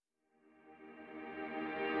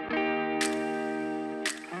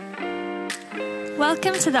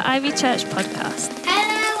Welcome to the Ivy Church podcast.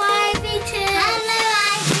 Hello, Ivy Church. Hello,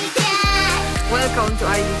 Ivy Church. Welcome to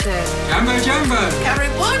Ivy Church. Jambo, jambo.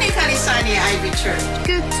 Karibuni kanisani Ivy Church.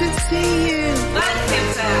 Good to see you. Welcome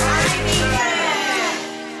to Ivy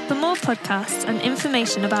Church. For more podcasts and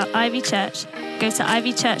information about Ivy Church, go to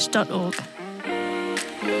ivychurch.org.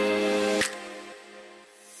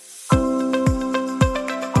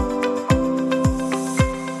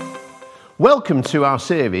 Welcome to our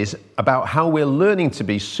series about how we're learning to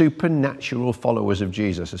be supernatural followers of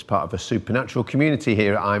Jesus as part of a supernatural community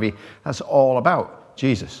here at Ivy. That's all about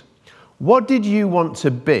Jesus. What did you want to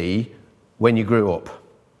be when you grew up?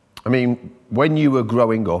 I mean, when you were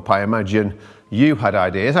growing up, I imagine you had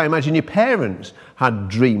ideas. I imagine your parents had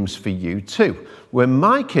dreams for you too. When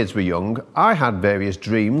my kids were young, I had various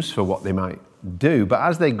dreams for what they might do, but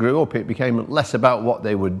as they grew up, it became less about what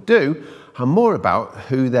they would do and more about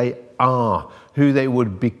who they are, who they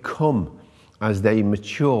would become as they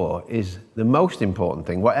mature is the most important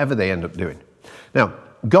thing, whatever they end up doing. Now,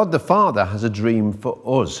 God the Father has a dream for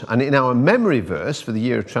us, and in our memory verse for the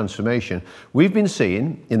year of transformation, we've been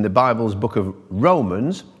seeing in the Bible's book of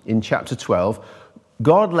Romans, in chapter 12,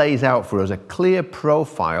 God lays out for us a clear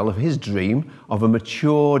profile of his dream of a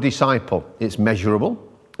mature disciple. It's measurable,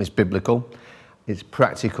 it's biblical, it's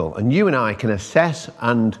practical, and you and I can assess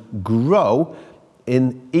and grow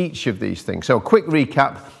in each of these things. So a quick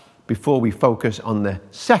recap before we focus on the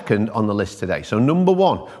second on the list today. So number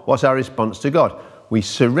one, what's our response to God? We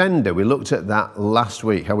surrender. We looked at that last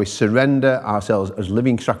week, how we surrender ourselves as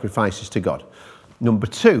living sacrifices to God. Number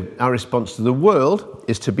two, our response to the world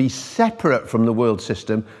is to be separate from the world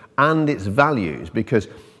system and its values, because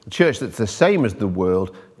a church that's the same as the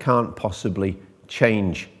world can't possibly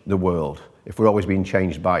change the world if we're always being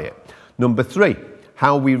changed by it. Number three,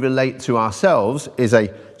 how we relate to ourselves is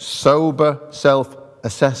a sober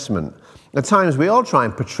self-assessment. At times we all try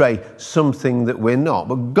and portray something that we're not,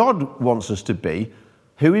 but God wants us to be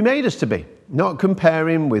who he made us to be, not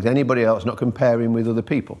comparing with anybody else, not comparing with other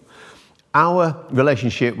people. Our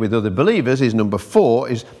relationship with other believers is number four,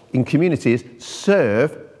 is in community, is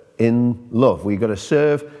serve in love. We've got to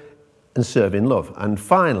serve and serve in love. And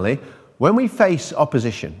finally, when we face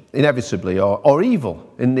opposition, inevitably, or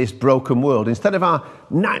evil in this broken world, instead of our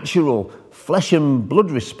natural flesh and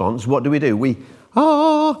blood response, what do? We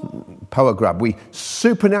power grab. We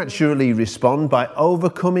supernaturally respond by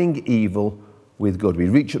overcoming evil with good. We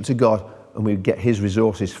reach up to God and we get his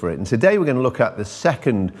resources for it. And today we're going to look at the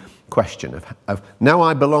second question of now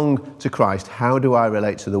I belong to Christ, how do I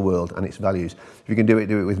relate to the world and its values? If you can do it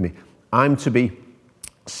with me. I'm to be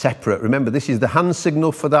separate. Remember, this is the hand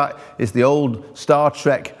signal for that. It's the old Star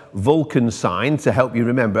Trek Vulcan sign to help you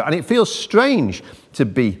remember. And it feels strange to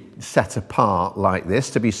be set apart like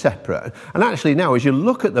this, to be separate. And actually now, as you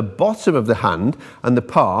look at the bottom of the hand and the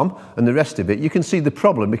palm and the rest of it, you can see the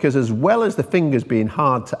problem, because as well as the fingers being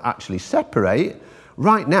hard to actually separate,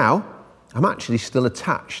 right now, I'm actually still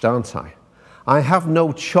attached, aren't I? I have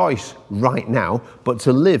no choice right now but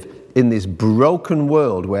to live in this broken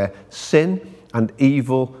world where sin and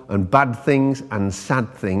evil and bad things and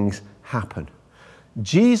sad things happen.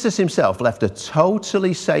 Jesus himself left a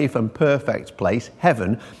totally safe and perfect place,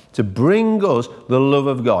 heaven, to bring us the love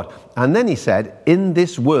of God. And then he said, in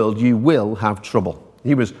this world you will have trouble.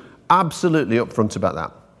 He was absolutely upfront about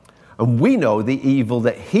that. And we know the evil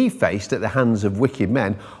that he faced at the hands of wicked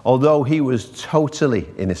men, although he was totally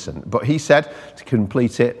innocent. But he said, to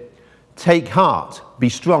complete it, take heart, be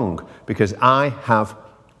strong, because I have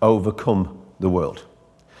overcome the world.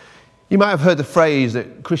 You might have heard the phrase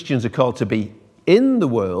that Christians are called to be in the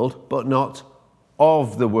world, but not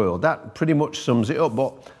of the world. That pretty much sums it up.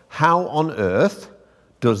 But how on earth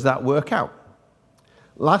does that work out?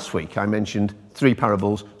 Last week I mentioned three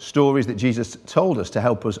parables, stories that Jesus told us to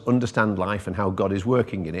help us understand life and how God is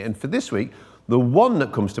working in it. And for this week, the one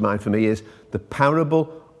that comes to mind for me is the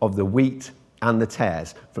parable of the wheat and the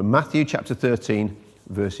tares. From Matthew chapter 13,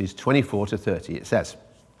 verses 24 to 30, it says,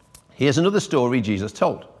 here's another story Jesus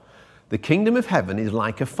told. The kingdom of heaven is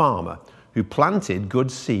like a farmer who planted good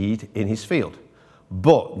seed in his field.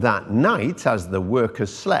 But that night, as the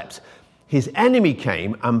workers slept, his enemy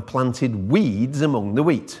came and planted weeds among the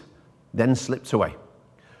wheat, then slipped away.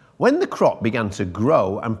 When the crop began to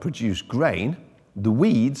grow and produce grain, the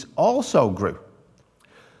weeds also grew.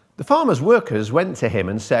 The farmer's workers went to him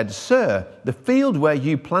and said, Sir, the field where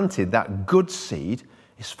you planted that good seed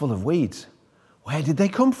is full of weeds. Where did they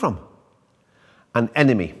come from? An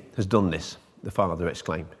enemy has done this, the father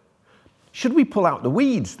exclaimed. Should we pull out the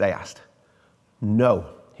weeds? They asked. No,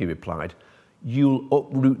 he replied. You'll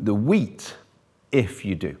uproot the wheat if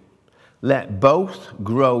you do. Let both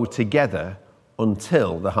grow together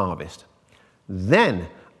until the harvest. Then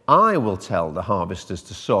I will tell the harvesters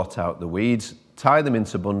to sort out the weeds, tie them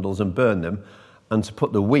into bundles and burn them, and to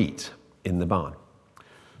put the wheat in the barn.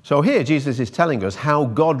 So here Jesus is telling us how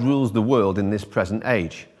God rules the world in this present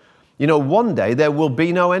age. You know, one day there will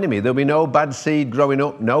be no enemy. There'll be no bad seed growing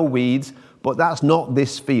up, no weeds, but that's not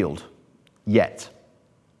this field yet.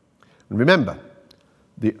 And remember,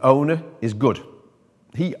 the owner is good.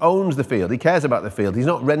 He owns the field. He cares about the field. He's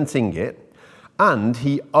not renting it. And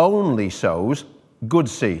he only sows good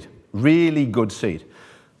seed, really good seed.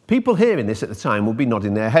 People hearing this at the time will be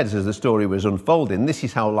nodding their heads as the story was unfolding. This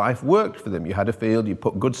is how life worked for them. You had a field, you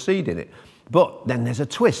put good seed in it. But then there's a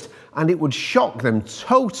twist, and it would shock them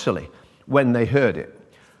totally when they heard it.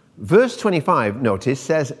 Verse 25, notice,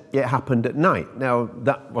 says it happened at night. Now,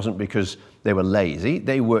 that wasn't because they were lazy.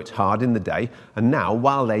 They worked hard in the day, and now,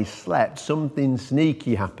 while they slept, something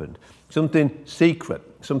sneaky happened. Something secret.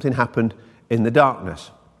 Something happened in the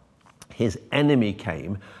darkness. His enemy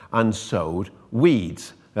came and sowed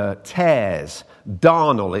weeds, tares,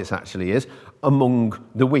 darnel it actually is, among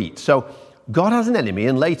the wheat. So God has an enemy,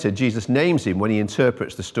 and later Jesus names him when he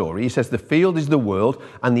interprets the story. He says the field is the world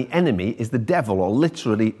and the enemy is the devil, or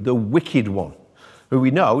literally the wicked one, who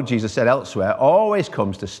we know, Jesus said elsewhere, always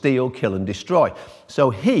comes to steal, kill and destroy. So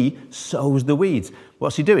he sows the weeds.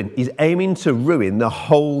 What's he doing? He's aiming to ruin the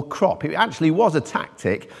whole crop. It actually was a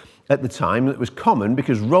tactic at the time that was common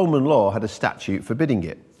because Roman law had a statute forbidding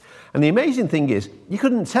it. And the amazing thing is, you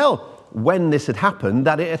couldn't tell when this had happened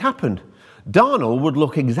that it had happened. Darnel would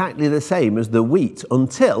look exactly the same as the wheat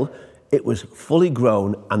until it was fully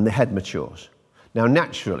grown and the head matures. Now,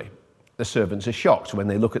 naturally, the servants are shocked when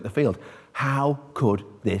they look at the field. How could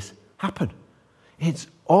this happen? It's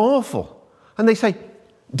awful. And they say,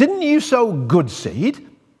 didn't you sow good seed?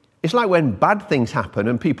 It's like when bad things happen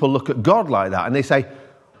and people look at God like that and they say,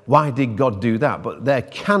 why did God do that? But their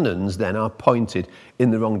cannons then are pointed in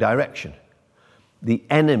the wrong direction. The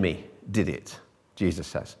enemy did it, Jesus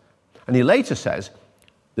says. And he later says,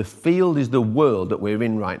 the field is the world that we're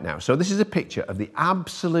in right now. So this is a picture of the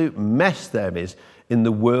absolute mess there is in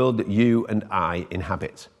the world that you and I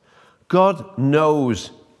inhabit. God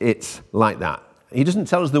knows it's like that. He doesn't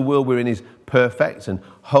tell us the world we're in is perfect and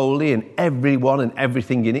holy and everyone and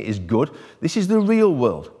everything in it is good. This is the real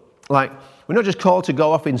world. Like, we're not just called to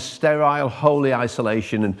go off in sterile, holy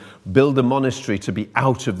isolation and build a monastery to be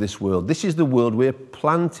out of this world. This is the world we're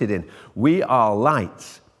planted in. We are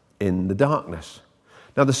lights in the darkness.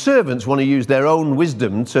 Now, the servants want to use their own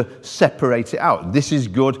wisdom to separate it out. This is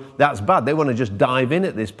good, that's bad. They want to just dive in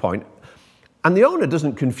at this point. And the owner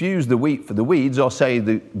doesn't confuse the wheat for the weeds or say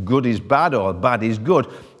the good is bad or bad is good.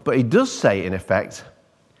 But he does say, in effect,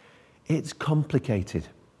 it's complicated.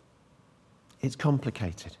 It's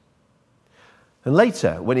complicated. And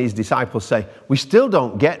later, when his disciples say, we still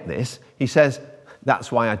don't get this, he says,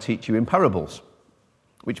 that's why I teach you in parables,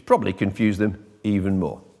 which probably confused them even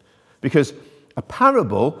more. Because a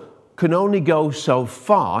parable can only go so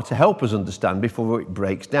far to help us understand before it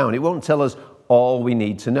breaks down. It won't tell us all we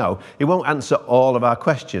need to know. It won't answer all of our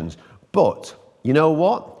questions. But you know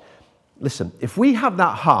what? Listen, if we have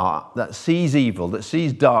that heart that sees evil, that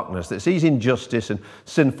sees darkness, that sees injustice and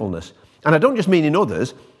sinfulness, and I don't just mean in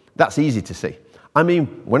others, that's easy to see. I mean,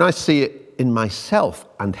 when I see it in myself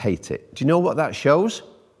and hate it, do you know what that shows?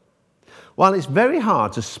 While it's very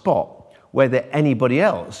hard to spot whether anybody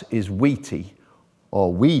else is wheaty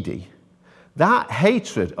or weedy, that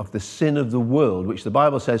hatred of the sin of the world, which the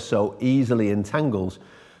Bible says so easily entangles,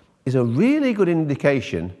 is a really good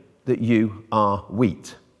indication that you are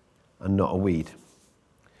wheat and not a weed.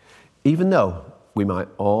 Even though we might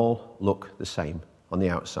all look the same on the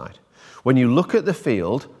outside. When you look at the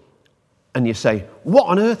field and you say, what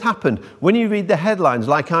on earth happened? When you read the headlines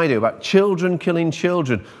like I do about children killing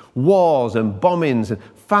children, wars and bombings and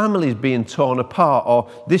families being torn apart, or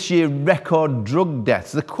this year record drug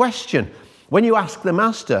deaths, the question, when you ask the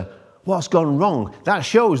master, what's gone wrong? That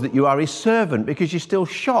shows that you are his servant because you're still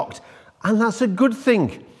shocked. And that's a good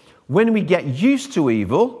thing. When we get used to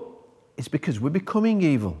evil, it's because we're becoming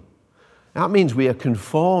evil. That means we are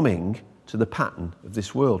conforming to the pattern of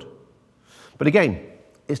this world. But again,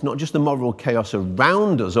 it's not just the moral chaos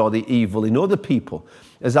around us or the evil in other people.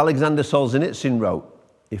 As Alexander Solzhenitsyn wrote,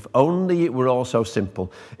 if only it were all so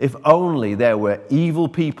simple, if only there were evil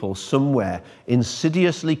people somewhere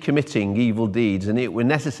insidiously committing evil deeds and it were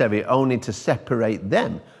necessary only to separate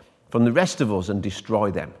them from the rest of us and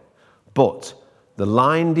destroy them. But the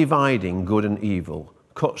line dividing good and evil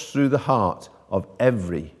cuts through the heart of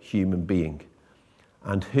every human being.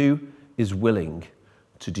 And who is willing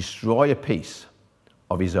to destroy a piece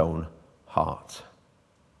of his own heart?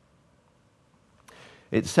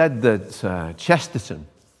 It said that Chesterton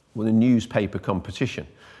won a newspaper competition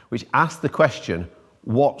which asked the question,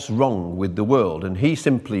 what's wrong with the world? And he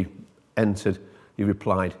simply he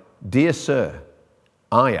replied, "Dear sir,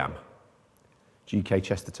 I am G.K.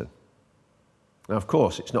 Chesterton." Now, of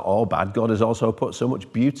course, it's not all bad. God has also put so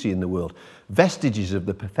much beauty in the world, vestiges of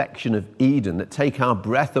the perfection of Eden that take our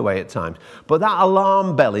breath away at times. But that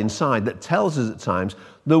alarm bell inside that tells us at times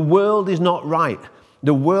the world is not right,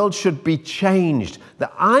 the world should be changed,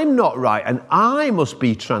 that I'm not right and I must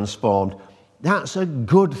be transformed, that's a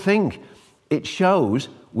good thing. It shows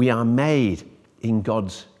we are made in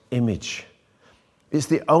God's image. It's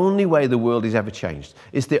the only way the world is ever changed.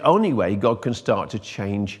 It's the only way God can start to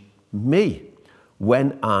change me,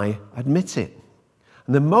 when I admit it.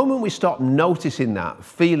 And the moment we stop noticing that,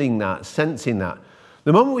 feeling that, sensing that,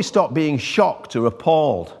 the moment we stop being shocked or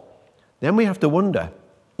appalled, then we have to wonder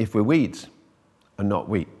if we're weeds and not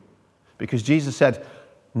wheat. Because Jesus said,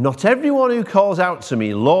 "Not everyone who calls out to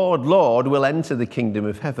me, 'Lord, Lord,' will enter the kingdom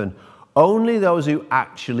of heaven. Only those who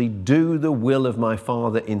actually do the will of my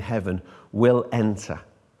Father in heaven will enter."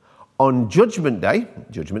 On Judgment Day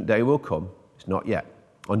will come, it's not yet.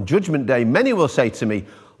 On Judgment Day, many will say to me,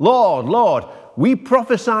 "Lord, Lord, we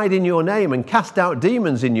prophesied in your name and cast out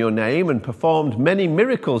demons in your name and performed many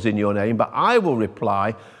miracles in your name." But I will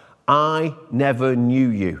reply, "I never knew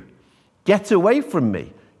you. Get away from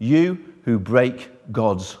me, you who break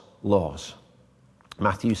God's laws."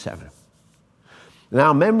 Matthew 7. Now,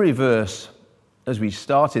 our memory verse, as we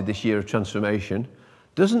started this year of transformation,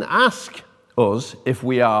 doesn't ask us if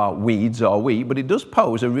we are weeds or wheat, but it does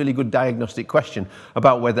pose a really good diagnostic question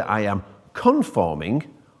about whether I am conforming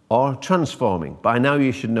or transforming. By now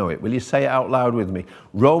you should know it. Will you say it out loud with me?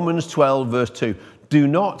 Romans 12 verse 2. "Do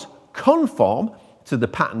not conform to the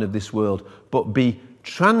pattern of this world, but be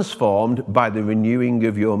transformed by the renewing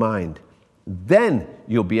of your mind. Then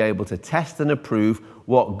you'll be able to test and approve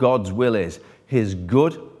what God's will is, his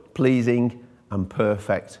good, pleasing, and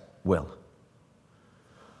perfect will."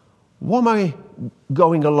 What am I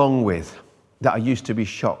going along with that I used to be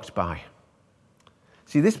shocked by?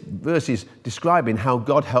 See, this verse is describing how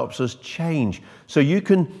God helps us change so you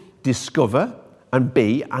can discover and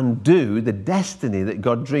be and do the destiny that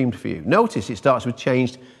God dreamed for you. Notice it starts with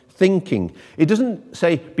changed thinking. It doesn't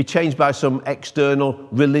say be changed by some external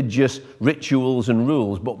religious rituals and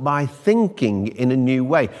rules, but by thinking in a new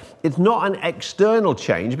way. It's not an external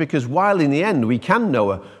change, because while in the end we can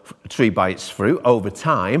know a tree by its fruit over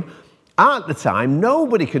time, at the time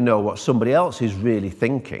nobody can know what somebody else is really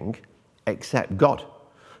thinking except God,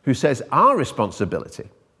 who says our responsibility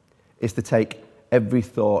is to take every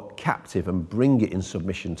thought captive and bring it in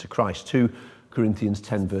submission to Christ. 2 Corinthians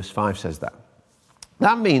 10 verse 5 says that.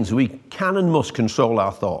 That means we can and must control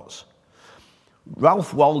our thoughts.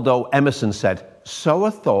 Ralph Waldo Emerson said, "Sow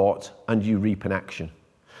a thought and you reap an action.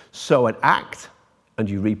 Sow an act and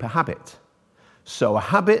you reap a habit. Sow a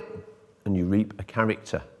habit and you reap a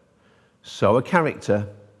character. Sow a character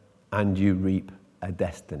and you reap a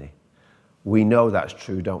destiny." We know that's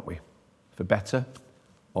true, don't we? For better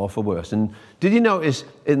or for worse. And did you notice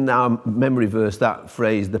in our memory verse that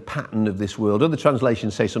phrase, the pattern of this world? Other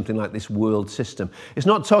translations say something like this world system. It's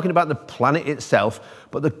not talking about the planet itself,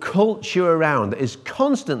 but the culture around that is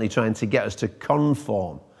constantly trying to get us to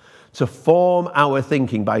conform, to form our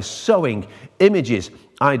thinking by sowing images,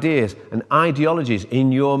 ideas, and ideologies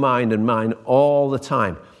in your mind and mine all the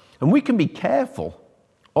time. And we can be careful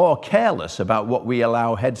or careless about what we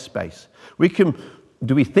allow headspace.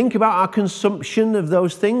 Do we think about our consumption of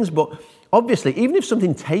those things? But obviously, even if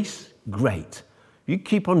something tastes great, you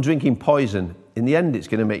keep on drinking poison, in the end it's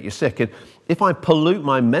going to make you sick. And if I pollute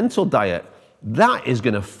my mental diet, that is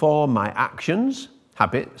going to form my actions,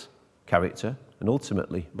 habits, character, and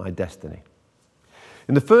ultimately my destiny.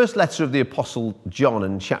 In the first letter of the Apostle John,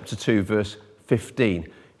 in chapter 2, verse 15,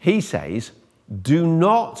 he says, "Do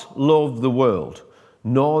not love the world,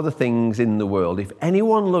 nor the things in the world. If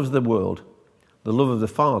anyone loves the world, the love of the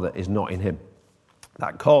Father is not in him."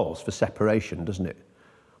 That calls for separation, doesn't it?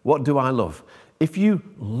 What do I love? If you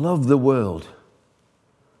love the world,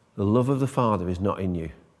 the love of the Father is not in you.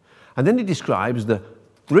 And then he describes the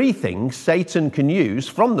three things Satan can use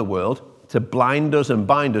from the world to blind us and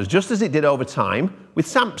bind us, just as it did over time with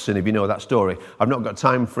Samson, if you know that story. I've not got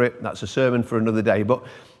time for it. That's a sermon for another day.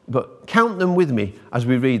 But count them with me as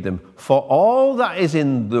we read them. "For all that is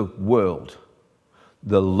in the world,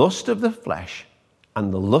 the lust of the flesh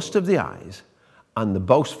and the lust of the eyes and the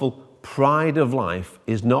boastful pride of life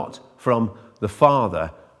is not from the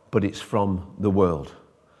Father, but it's from the world.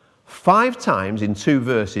 5 times in 2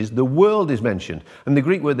 verses, the world is mentioned. And the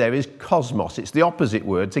Greek word there is cosmos. It's the opposite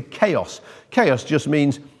word to chaos. Chaos just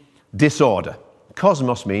means disorder.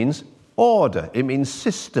 Cosmos means order. It means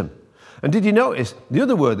system. And did you notice the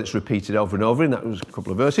other word that's repeated over and over in that was a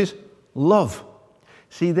couple of verses? Love.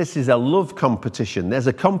 See, this is a love competition. There's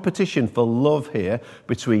a competition for love here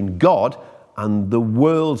between God and the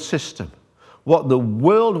world system. What the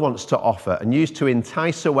world wants to offer and use to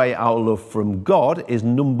entice away our love from God is,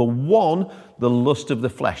 number 1, the lust of the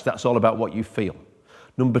flesh. That's all about what you feel.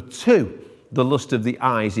 Number 2, the lust of the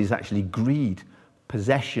eyes is actually greed,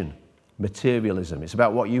 possession, materialism. It's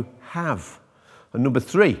about what you have. And number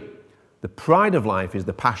 3, the pride of life is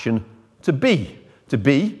the passion to be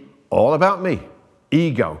all about me,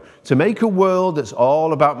 ego, to make a world that's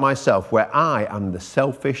all about myself, where I am the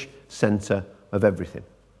selfish center of everything.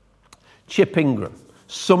 Chip Ingram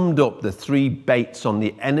summed up the 3 baits on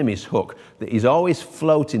the enemy's hook that he's always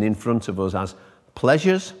floating in front of us as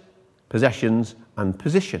pleasures, possessions, and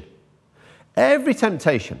position. Every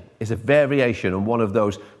temptation is a variation on one of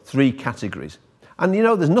those 3 categories. And you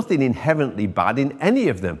know, there's nothing inherently bad in any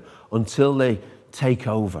of them until they take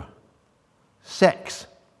over. Sex,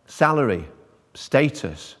 salary,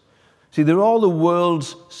 status. See, they're all the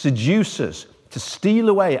world's seducers to steal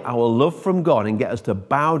away our love from God and get us to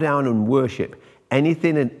bow down and worship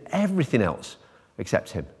anything and everything else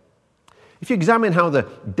except Him. If you examine how the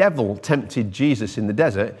devil tempted Jesus in the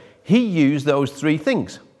desert, he used those 3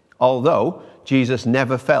 things, although Jesus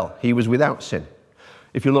never fell. He was without sin.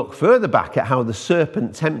 If you look further back at how the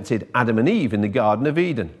serpent tempted Adam and Eve in the Garden of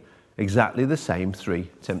Eden, exactly the same 3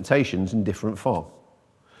 temptations in different form.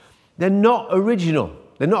 They're not original.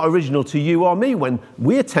 They're not original to you or me when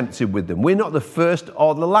we're tempted with them. We're not the first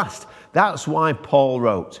or the last. That's why Paul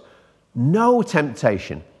wrote, "No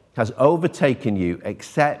temptation has overtaken you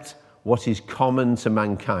except what is common to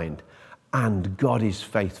mankind, and God is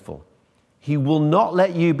faithful. He will not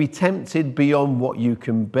let you be tempted beyond what you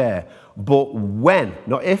can bear. But when,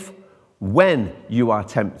 not if, when you are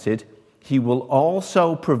tempted, He will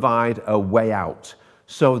also provide a way out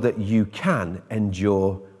so that you can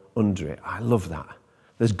endure under it." I love that.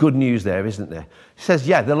 There's good news there, isn't there? He says,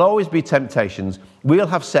 yeah, there'll always be temptations. We'll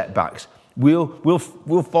have setbacks. We'll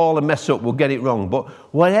fall and mess up. We'll get it wrong. But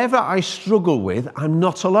whatever I struggle with, I'm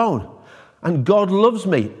not alone. And God loves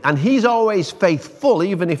me. And He's always faithful,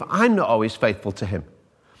 even if I'm not always faithful to Him.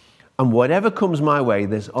 And whatever comes my way,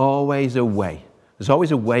 there's always a way. There's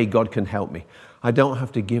always a way God can help me. I don't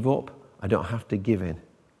have to give up. I don't have to give in.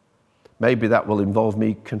 Maybe that will involve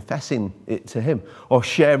me confessing it to Him, or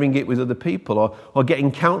sharing it with other people, or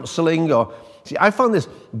getting counseling. See, I found this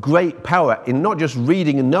great power in not just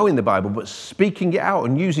reading and knowing the Bible, but speaking it out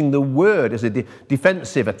and using the word as a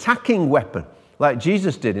defensive, attacking weapon, like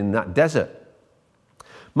Jesus did in that desert.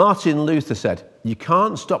 Martin Luther said, "You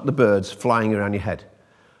can't stop the birds flying around your head,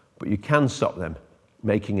 but you can stop them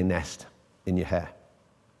making a nest in your hair."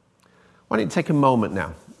 Why don't you take a moment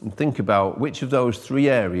now and think about which of those 3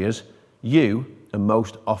 areas you are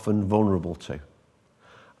most often vulnerable to?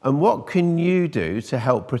 And what can you do to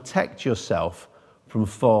help protect yourself from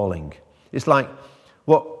falling? It's like,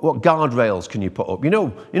 what guardrails can you put up? You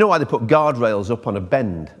know why they put guardrails up on a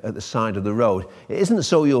bend at the side of the road? It isn't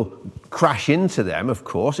so you'll crash into them, of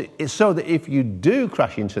course. It's so that if you do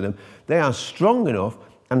crash into them, they are strong enough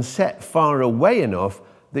and set far away enough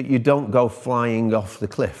that you don't go flying off the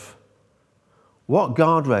cliff. What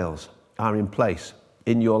guardrails are in place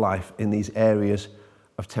in your life in these areas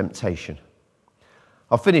of temptation?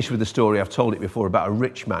 I'll finish with the story, I've told it before, about a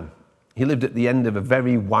rich man. He lived at the end of a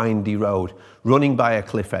very windy road, running by a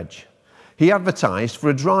cliff edge. He advertised for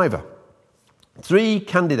a driver. 3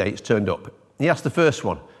 candidates turned up. He asked the first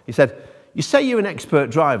one. He said, "You say you're an expert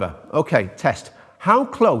driver. Okay, test. How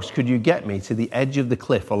close could you get me to the edge of the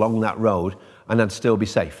cliff along that road and I'd still be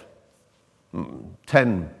safe?"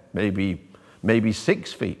 10, maybe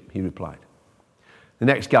 6 feet, he replied. The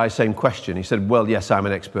next guy, same question. He said, "Well, yes, I'm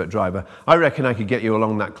an expert driver. I reckon I could get you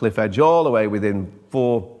along that cliff edge all the way within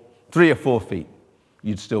 3 or 4 feet.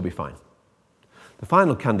 You'd still be fine." The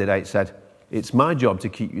final candidate said, "It's my job to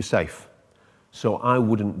keep you safe, so I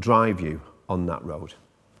wouldn't drive you on that road."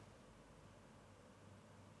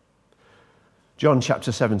 John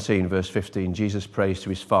chapter 17, verse 15, Jesus prays to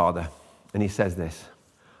His Father, and He says this,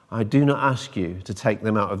 "I do not ask you to take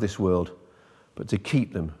them out of this world, but to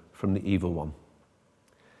keep them from the evil one."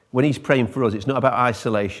 When He's praying for us, it's not about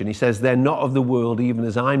isolation. He says, "They're not of the world, even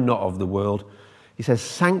as I'm not of the world." He says,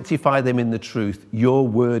 "Sanctify them in the truth. Your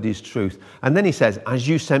word is truth." And then He says, "As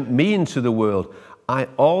you sent me into the world, I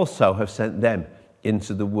also have sent them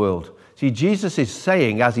into the world." See, Jesus is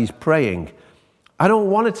saying, as He's praying, I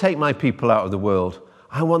don't want to take my people out of the world.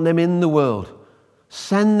 I want them in the world.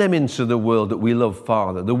 Send them into the world that we love,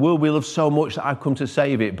 Father. The world we love so much that I've come to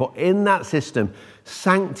save it. But in that system,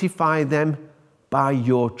 sanctify them by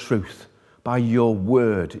your truth, by your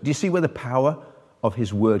word. Do you see where the power of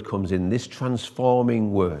his word comes in? This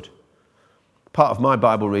transforming word. Part of my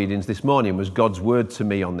Bible readings this morning was God's word to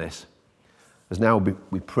me on this. As now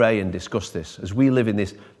we pray and discuss this, as we live in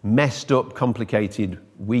this messed up, complicated,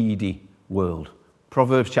 weedy world.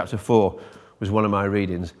 Proverbs chapter 4 was one of my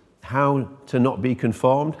readings. How to not be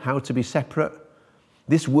conformed, how to be separate.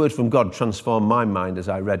 This word from God transformed my mind as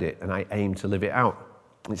I read it, and I aim to live it out.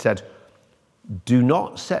 It said, do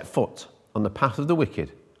not set foot on the path of the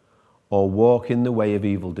wicked or walk in the way of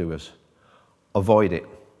evildoers. Avoid it.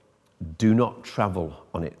 Do not travel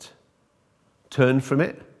on it. Turn from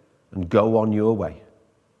it and go on your way.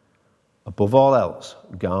 Above all else,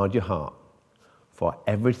 guard your heart, for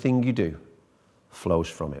everything you do flows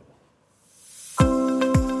from it.